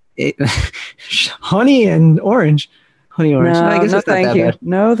 Yeah. Honey and orange. Honey Orange. No, I guess no, it's not thank that you. bad.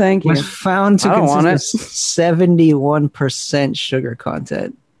 No, thank you. Was found to I don't want consist of 71% sugar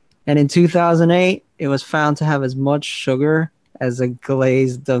content. And in 2008, it was found to have as much sugar as a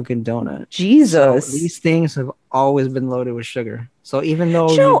glazed Dunkin' Donut. Jesus. So these things have always been loaded with sugar. So even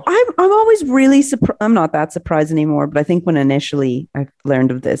though Joe, I'm always really surprised. I'm not that surprised anymore, but I think when initially I learned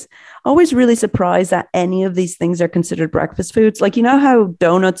of this, always really surprised that any of these things are considered breakfast foods. Like, you know how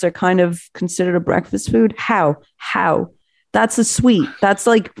donuts are kind of considered a breakfast food? How? That's a sweet. That's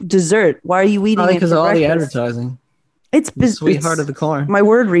like dessert. Why are you eating it? Because for of all the breakfast? advertising. It's Sweetheart of the corn. My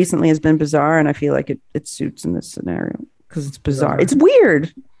word recently has been bizarre, and I feel like it suits in this scenario because it's bizarre. It's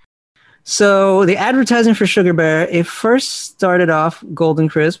weird. So the advertising for Sugar Bear, it first started off Golden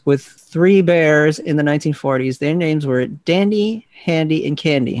Crisp with 3 bears in the 1940s. Their names were Dandy, Handy, and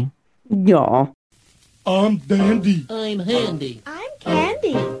Candy. Yeah. I'm Dandy. I'm Handy. I'm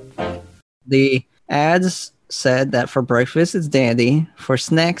Candy. The ads said that for breakfast it's Dandy, for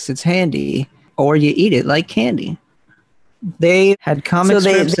snacks it's Handy, or you eat it like candy. They had comic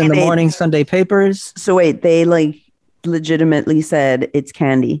strips in the morning Sunday papers. So wait, they like legitimately said it's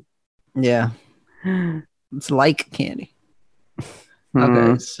candy. Yeah. It's like candy.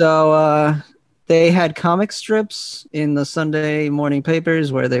 Okay. So they had comic strips in the Sunday morning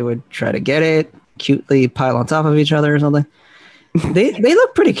papers where they would try to get it, cutely pile on top of each other or something. They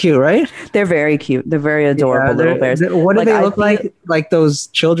look pretty cute, right? They're very cute. They're very adorable little bears. What do they look like? Like those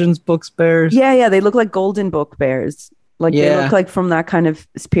children's books bears? Yeah, they look like Golden Book bears. Like they look like from that kind of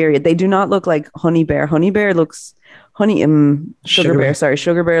period. They do not look like Honey Bear. Honey Bear looks Sugar Bear. Sorry,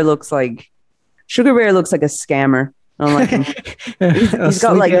 Sugar Bear looks like a scammer. I don't like him. he's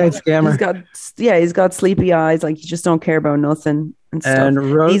got like scammer. He's got sleepy eyes. Like you just don't care about nothing and stuff.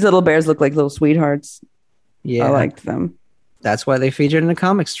 And these little bears look like little sweethearts. Yeah, I liked them. That's why they featured in a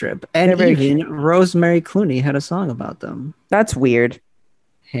comic strip. And even Rosemary Clooney had a song about them. That's weird.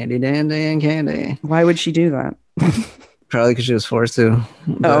 Handy Dandy and Candy. Why would she do that? Probably because she was forced to.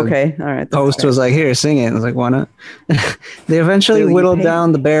 Oh, okay. All right. The host was like, here, sing it. I was like, why not? They eventually whittled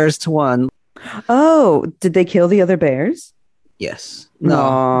down the bears to 1. Oh, did they kill the other bears? Yes.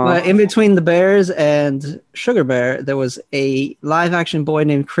 No. But in between the bears and Sugar Bear, there was a live action boy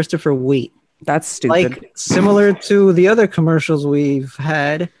named Christopher Wheat. That's stupid. Like, similar to the other commercials we've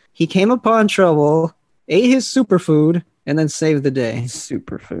had, he came upon trouble, ate his superfood, and then saved the day.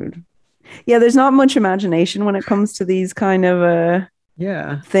 Superfood. Yeah, there's not much imagination when it comes to these kind of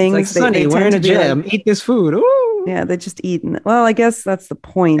things. It's like, Sonny, we're in a jam. Eat this food. Ooh. Yeah, they're just eating. Well, I guess that's the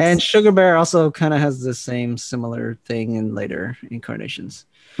point. And Sugar Bear also kind of has the same similar thing in later incarnations.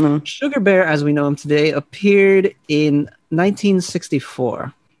 Mm. Sugar Bear, as we know him today, appeared in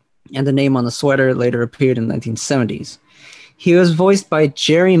 1964. And the name on the sweater later appeared in the 1970s. He was voiced by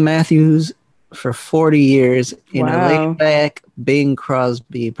Jerry Matthews for 40 years in a laid-back Bing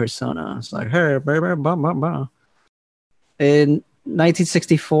Crosby persona. It's like, hey, baby, bah, bah, bah. In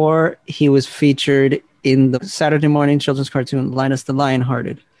 1964, he was featured in the Saturday morning children's cartoon Linus the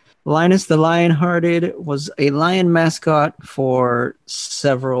Lionhearted. Linus the Lionhearted was a lion mascot for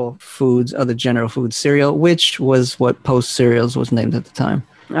several foods, other General Foods cereal, which was what Post Cereals was named at the time.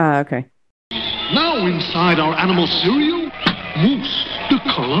 Okay. Now inside our animal cereal, Moose, the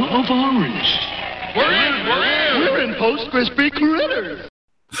color of orange. We're in Post Crispy Critters.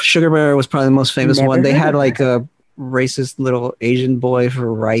 Sugar Bear was probably the most famous Never one. They heard had of like a racist little Asian boy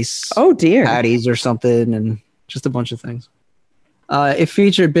for rice. Oh dear. Patties or something, and just a bunch of things. It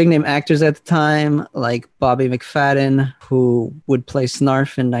featured big name actors at the time, like Bobby McFadden, who would play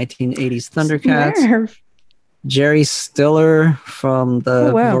Snarf in 1980s Thundercats. Snarf. Jerry Stiller from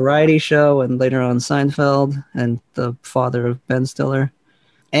the Variety Show and later on Seinfeld, and the father of Ben Stiller.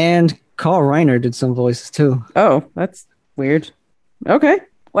 And Carl Reiner did some voices too. Oh, that's weird. Okay.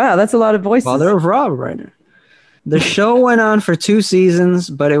 Wow, that's a lot of voices. Father of Rob Reiner. The show went on for 2 seasons,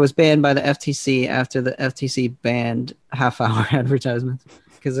 but it was banned by the FTC after the FTC banned half-hour advertisements.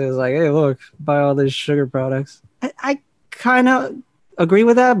 Because it was like, hey, look, buy all these sugar products. I kind of agree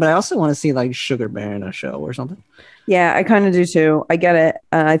with that, but I also want to see like Sugar Bear in a show or something. Yeah, I kind of do too. I get it.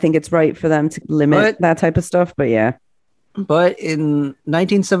 I think it's right for them to limit that type of stuff, but yeah. But in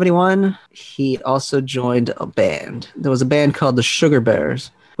 1971, he also joined a band. There was a band called the Sugar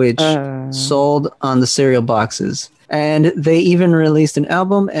Bears, which sold on the cereal boxes. And they even released an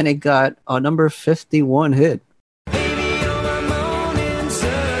album, and it got a number 51 hit.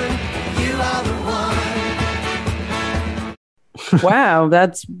 Wow,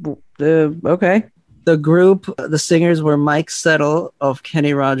 that's okay. The group, the singers were Mike Settle of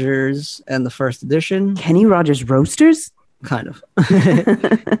Kenny Rogers and the First Edition. Kenny Rogers Roasters? kind of.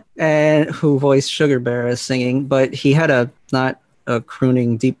 And who voiced Sugar Bear as singing, but he had not a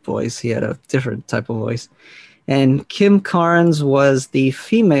crooning deep voice. He had a different type of voice. And Kim Carnes was the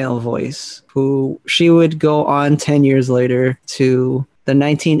female voice, who she would go on 10 years later to the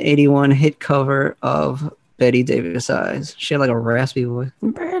 1981 hit cover of Betty Davis Eyes. She had like a raspy voice.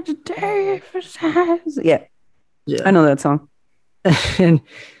 Betty Davis Eyes. Yeah. I know that song. And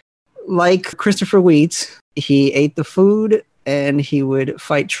like Christopher Wheat, he ate the food and he would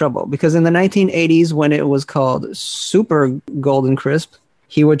fight trouble. Because in the 1980s, when it was called Super Golden Crisp,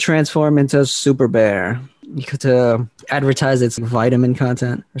 he would transform into Super Bear to advertise its vitamin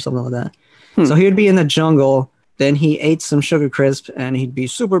content or something like that. So he would be in the jungle, then he ate some Sugar Crisp, and he'd be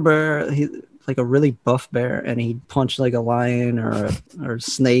Super Bear, like a really buff bear, and he'd punch like a lion or a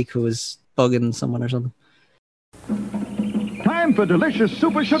snake who was bugging someone or something. Time for delicious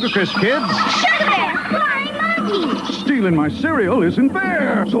Super Sugar Crisp, kids. Sugar Bear, flying monkey. Stealing my cereal isn't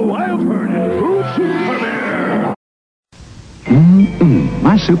fair, so I'll turn into Super Bear.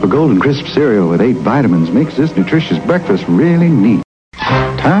 My Super Golden Crisp cereal with 8 vitamins makes this nutritious breakfast really neat.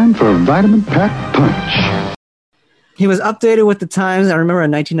 Time for a vitamin pack punch. He was updated with the times. I remember a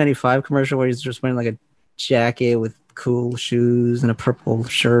 1995 commercial where he's just wearing like a jacket with cool shoes and a purple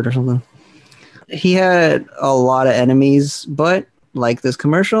shirt or something. He had a lot of enemies, but like this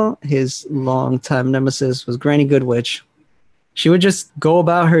commercial, his longtime nemesis was Granny Goodwitch. She would just go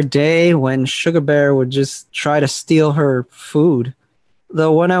about her day when Sugar Bear would just try to steal her food. The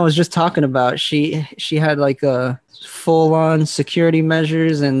one I was just talking about, she had like a full-on security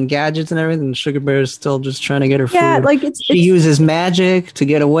measures and gadgets and everything. Sugar Bear is still just trying to get her food. Yeah, like she uses magic to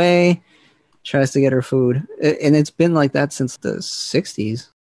get away, tries to get her food. And it's been like that since the 60s.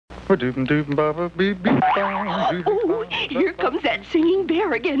 Oh, here comes that singing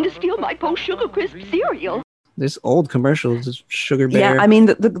bear again to steal my post-Sugar Crisp cereal. This old commercials is Sugar Bear. Yeah, I mean,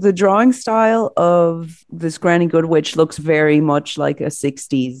 the drawing style of this Granny Goodwitch looks very much like a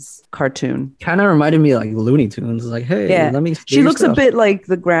 60s cartoon. Kind of reminded me of like Looney Tunes. Like, hey, let me. She looks a bit like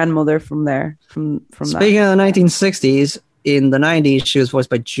the grandmother from there. From Speaking of the 1960s, in the 90s, she was voiced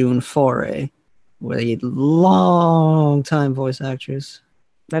by June Foray, with a long time voice actress.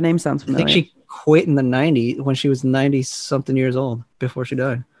 That name sounds familiar. I think she quit in the 90s when she was 90 something years old before she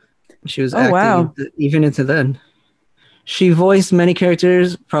died. She was acting even into then. She voiced many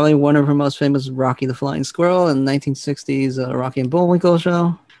characters. Probably one of her most famous was Rocky the Flying Squirrel in the 1960s Rocky and Bullwinkle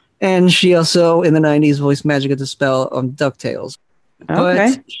show. And she also, in the 90s, voiced Magic of the Spell on DuckTales.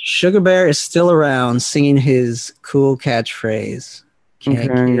 Okay. But Sugar Bear is still around singing his cool catchphrase.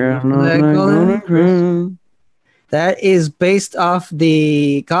 That is based off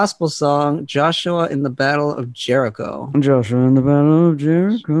the gospel song Joshua in the Battle of Jericho. Joshua in the Battle of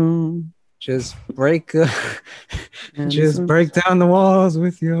Jericho. Just break down the walls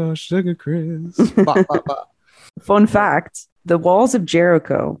with your Sugar Crisp. Fun fact, the walls of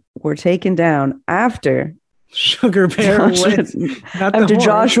Jericho were taken down after Sugar Bear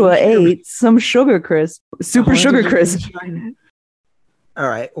Joshua ate some Sugar Crisp, Super Sugar Crisp. All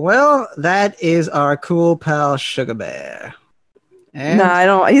right. Well, that is our cool pal Sugar Bear. And nah, I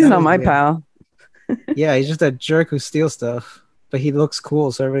don't. He's not my pal. Yeah, he's just a jerk who steals stuff, but he looks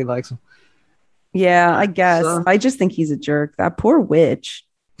cool, so everybody likes him. Yeah, I guess. I just think he's a jerk. That poor witch.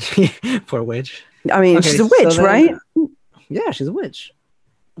 Poor witch. I mean, she's a witch, right? Yeah, she's a witch.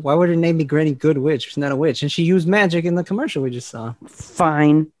 Why would her name be Granny Goodwitch? She's not a witch, and she used magic in the commercial we just saw.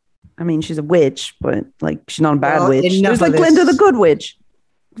 Fine. I mean, she's a witch, but like she's not a bad witch. There's like this. Glinda the Good Witch.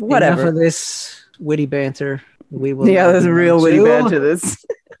 Whatever. Enough of this witty banter. We will. Yeah, there's a real witty banter. This.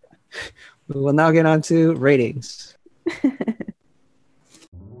 We will now get on to ratings.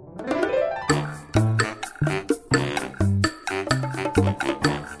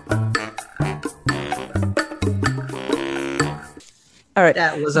 All right.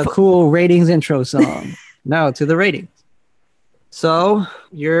 That was a cool ratings intro song. Now to the ratings. So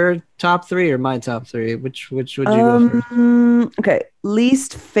your top 3 or my top 3? Which would you go first? Okay.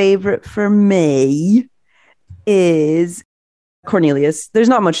 Least favorite for me is Cornelius. There's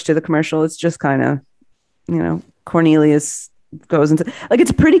not much to the commercial. It's just kind of, Cornelius goes into like it's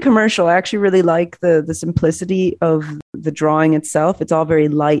a pretty commercial. I actually really like the simplicity of the drawing itself. It's all very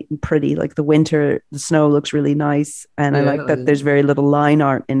light and pretty. Like the snow looks really nice, and I like that there's very little line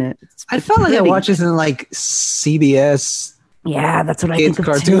art in it. I felt like I watched this in like CBS. Yeah, that's what I kids think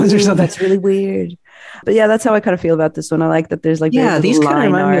of cartoons too. or something. That's really weird. But yeah, that's how I kind of feel about this one. I like that there's like these kind of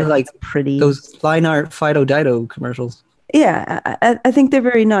remind me of like pretty those line art Fido Dido commercials. Yeah, I think they're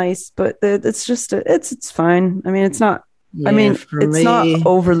very nice, but it's just it's fine. I mean, it's not. Yeah, I mean, it's not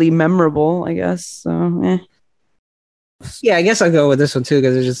overly memorable, I guess. So, Yeah, I guess I'll go with this one too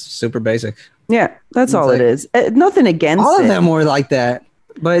because it's just super basic. Yeah, that's It's all like- it is. Nothing against All it. of them were like that.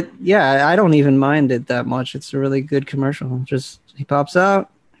 But yeah, I don't even mind it that much. It's a really good commercial. Just he pops out,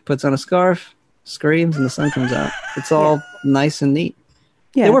 puts on a scarf, screams, and the sun comes out. It's all nice and neat.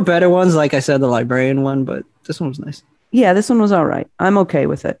 Yeah. There were better ones, like I said, the librarian one, but this one was nice. Yeah, this one was all right. I'm okay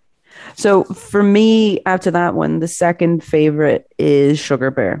with it. So for me, after that one, the second favorite is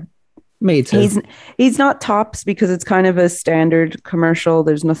Sugar Bear. Me too. He's not tops because it's kind of a standard commercial.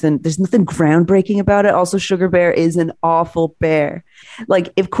 There's nothing groundbreaking about it. Also, Sugar Bear is an awful bear. Like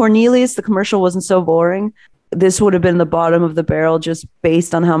if Cornelius the commercial wasn't so boring, this would have been the bottom of the barrel just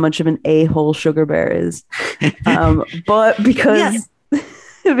based on how much of an a-hole Sugar Bear is. But because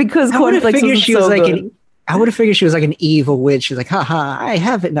because I would have Cornflakes figured wasn't she was so like good. I would have figured she was like an evil witch. She's like, haha, I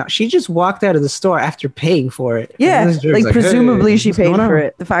have it now. She just walked out of the store after paying for it. Yeah, And this jerk's like presumably "Hey, she what's paid going for on?"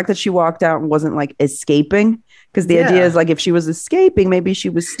 it. The fact that she walked out and wasn't like escaping, because the Yeah. idea is like if she was escaping, maybe she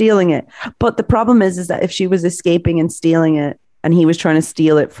was stealing it. But the problem is that if she was escaping and stealing it, and he was trying to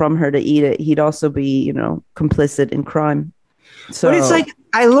steal it from her to eat it, he'd also be, complicit in crime. So But it's like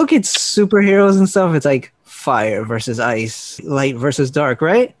I look at superheroes and stuff. It's like fire versus ice, light versus dark,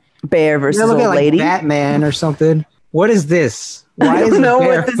 right? Bear versus You look old at like lady. Batman or something. What is this? Why I is don't a know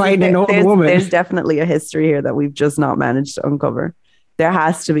bear what this fighting an old woman? There's definitely a history here that we've just not managed to uncover. There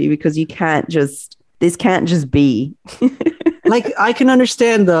has to be, because this can't just be. Like I can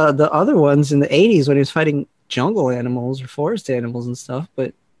understand the other ones in the 80s when he was fighting jungle animals or forest animals and stuff,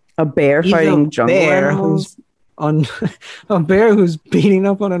 but A bear he's fighting a jungle bear animals. a bear who's beating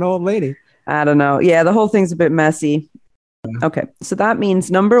up on an old lady. I don't know. Yeah, the whole thing's a bit messy. Okay, so that means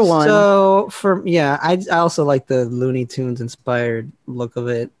number one. So I also like the Looney Tunes inspired look of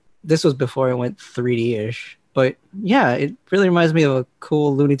it. This was before it went 3D-ish, but yeah, it really reminds me of a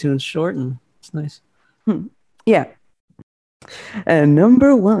cool Looney Tunes short, and it's nice. Yeah. And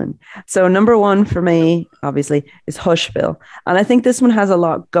number one. So number one for me, obviously, is Hushville. And I think this one has a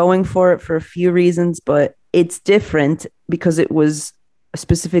lot going for it for a few reasons, but it's different because it was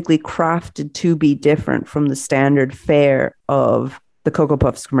specifically crafted to be different from the standard fare of the Cocoa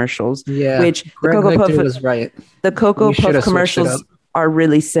Puffs commercials. Yeah, which Greg the Cocoa Victor Puff was right. The Cocoa We should Puff have switched it commercials up. are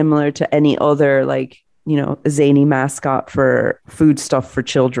really similar to any other zany mascot for food stuff for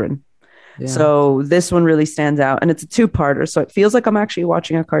children. Yeah. So this one really stands out, and it's a two-parter. So it feels like I'm actually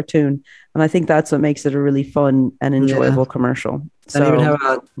watching a cartoon, and I think that's what makes it a really fun and enjoyable commercial. And even have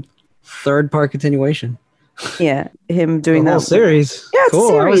a third part continuation. Yeah, him doing The that whole series. Yeah, it's a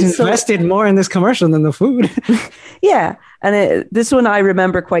cool. I was series, so- invested more in this commercial than the food. Yeah, and this one I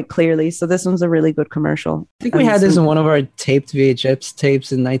remember quite clearly. So this one's a really good commercial. I think we had this in one of our taped VHS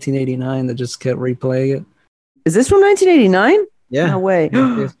tapes in 1989 that just kept replaying it. Is this from 1989? Yeah. No way.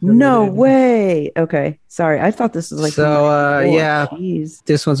 Yes, No way. Okay. Sorry. I thought this was like. So yeah, Jeez.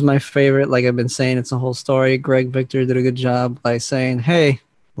 this one's my favorite. Like I've been saying, it's a whole story. Greg Victor did a good job by saying, "Hey,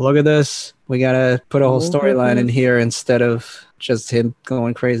 look at this. We gotta put a whole Look at storyline in this." here instead of just him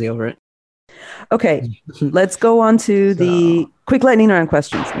going crazy over it." Okay. Let's go on to the quick lightning round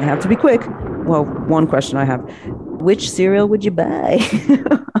questions. They have to be quick. Well, one question I have: which cereal would you buy?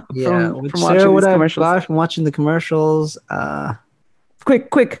 Yeah, from which watching cereal would these I commercials? buy from watching the commercials?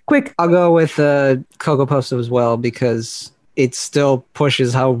 Quick. I'll go with Cocoa Puffs as well because it still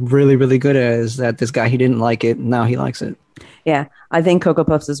pushes how really, really good it is that this guy, he didn't like it. Now he likes it. Yeah, I think Cocoa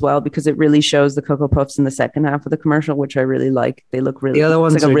Puffs as well because it really shows the Cocoa Puffs in the second half of the commercial, which I really like. They look really. The other it's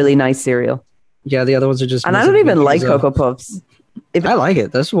ones like a are- really nice cereal, Yeah, the other ones are just. and I don't even like Cocoa Puffs. I like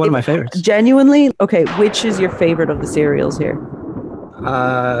it. That's one of my favorites. Genuinely, okay. Which is your favorite of the cereals here?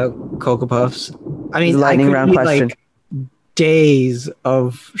 Cocoa Puffs. I mean, Lightning I could round eat, question. like days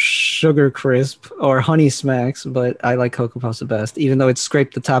of Sugar Crisp or Honey Smacks, but I like Cocoa Puffs the best, even though it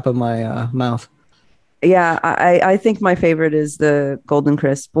scraped the top of my mouth. Yeah, I think my favorite is the Golden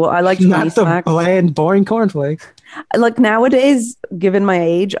Crisp. Well, I like Honey Not the Smacks. bland, boring cornflakes. Like nowadays, given my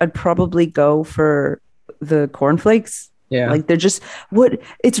age, I'd probably go for the cornflakes. Yeah. Like they're just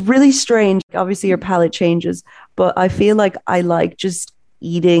it's really strange. Obviously your palate changes, but I feel like I like just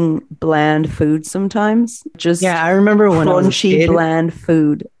eating bland food sometimes. Just Yeah, I remember when I was a crunchy, kid. bland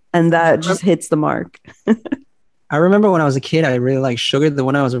food. And that just hits the mark. I remember when I was a kid, I really liked sugar. Then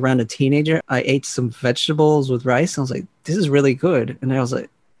when I was around a teenager, I ate some vegetables with rice. I was like, this is really good. And I was like,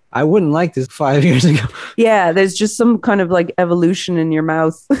 I wouldn't like this 5 years ago. Yeah, there's just some kind of like evolution in your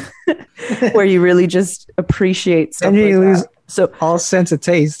mouth where you really just appreciate stuff And you like lose that. So all sense of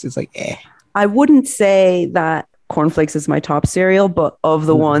taste. It's like, eh. I wouldn't say that cornflakes is my top cereal, but of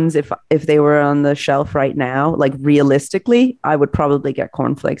the ones, if they were on the shelf right now, like realistically, I would probably get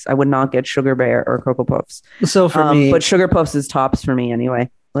cornflakes. I would not get Sugar Bear or Cocoa Puffs. So for me, but Sugar Puffs is tops for me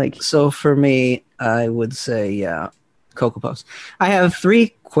anyway. Like, so for me, I would say Cocoa Puffs. I have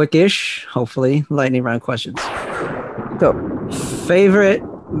 3 quickish, hopefully, lightning round questions. Go. Favorite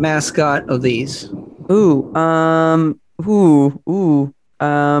mascot of these?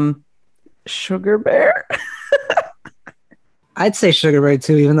 Sugar Bear. I'd say Sugar Bear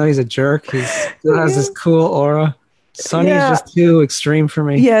too, even though he's a jerk. He still has this cool aura. Sonny's just too extreme for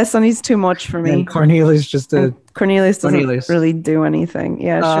me. Yeah, Sonny's too much for me. And Cornelius Cornelius doesn't really do anything.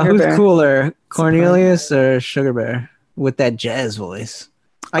 Yeah, Sugar who's Bear. cooler, Cornelius or Sugar Bear with that jazz voice?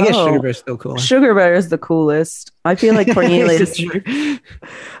 I guess Sugar Bear's still cool. Sugar Bear is the coolest. I feel like Cornelius. Is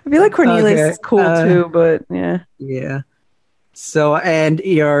cool too, but yeah. Yeah. So, and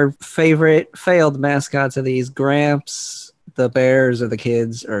your favorite failed mascots of these? Gramps, the Bears, or the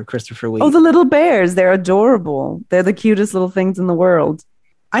kids, or Christopher Wheat? Oh, the little bears. They're adorable. They're the cutest little things in the world.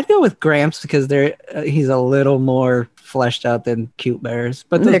 I'd go with Gramps because he's a little more fleshed out than cute bears.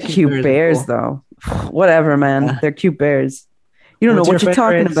 But they're cute bears though. Whatever, man. Yeah. They're cute bears. You don't know what you're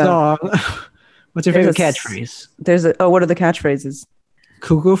talking about. What's your favorite catchphrase? What are the catchphrases?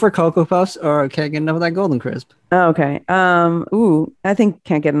 Cuckoo for Cocoa Puffs or can't get enough of that Golden Crisp? Oh, okay. I think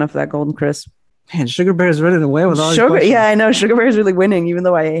can't get enough of that Golden Crisp. Man, Sugar Bear's running away with all Sugar. Yeah, I know. Sugar Bear's really winning, even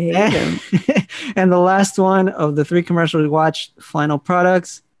though I hate him. And the last one of the 3 commercials we watched, final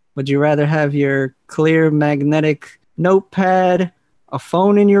products. Would you rather have your clear magnetic notepad, a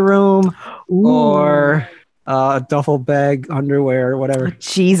phone in your room, or a duffel bag, underwear, or whatever?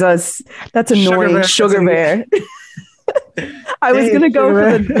 Jesus, that's annoying. Sugar Bear. I was going to go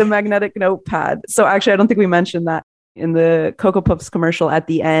for the magnetic notepad. So actually, I don't think we mentioned that. In the Cocoa Puffs commercial at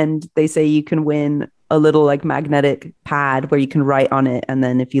the end, they say you can win a little like magnetic pad where you can write on it. And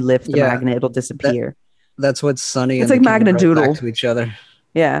then if you lift the magnet, it'll disappear. That's what Sonny it's and like Magnet Doodle to each other.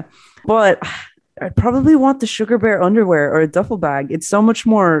 Yeah. But I'd probably want the Sugar Bear underwear or a duffel bag. It's so much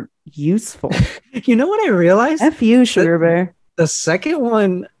more useful. You know what I realized? F you, Sugar Bear. The second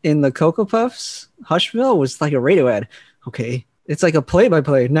one in the Cocoa Puffs, Hushville, was like a radio ad. Okay. It's like a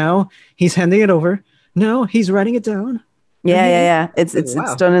play-by-play. Now he's handing it over. No, he's writing it down. Yeah. It's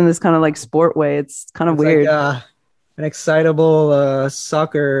done in this kind of like sport way. It's kind of weird. Like, an excitable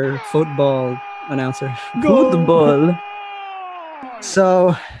soccer football announcer. Football.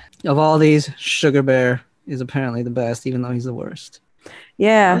 So, of all these, Sugar Bear is apparently the best, even though he's the worst.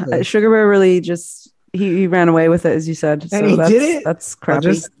 Yeah, Sugar Bear really just he ran away with it, as you said. And he did it. That's crappy.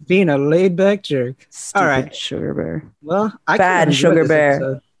 Just being a laid back jerk. Stupid all right, Sugar Bear. Well, bad Sugar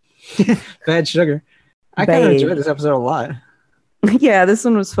Bear. Bad sugar. I kind of enjoyed this episode a lot. Yeah, this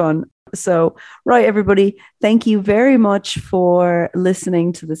one was fun. So, right, everybody, thank you very much for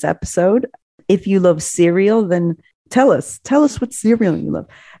listening to this episode. If you love cereal, then tell us what cereal you love.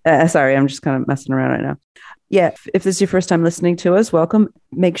 Sorry, I'm just kind of messing around right now. Yeah, if this is your first time listening to us, welcome.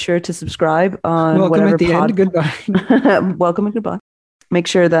 Make sure to subscribe on whatever end. Goodbye. Welcome and goodbye. Make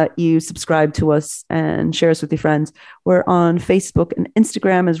sure that you subscribe to us and share us with your friends. We're on Facebook and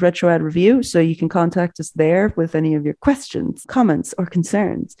Instagram as Retro Ad Review, so you can contact us there with any of your questions, comments, or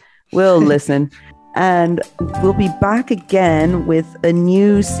concerns. We'll listen. And we'll be back again with a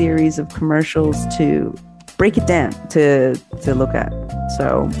new series of commercials to break it down, to look at.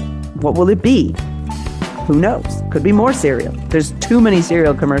 So what will it be? Who knows? Could be more cereal. There's too many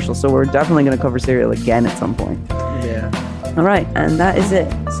cereal commercials, so we're definitely going to cover cereal again at some point. Yeah. All right, and that is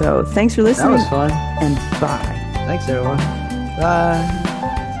it. So thanks for listening. That was fun. And bye. Thanks, everyone. Bye.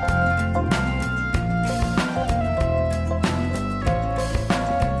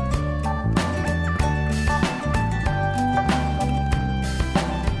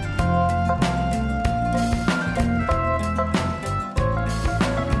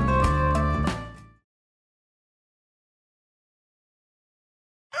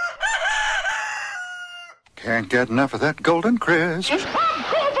 Can't get enough of that Golden Crisp. Go for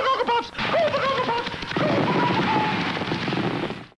Cocoa Puffs!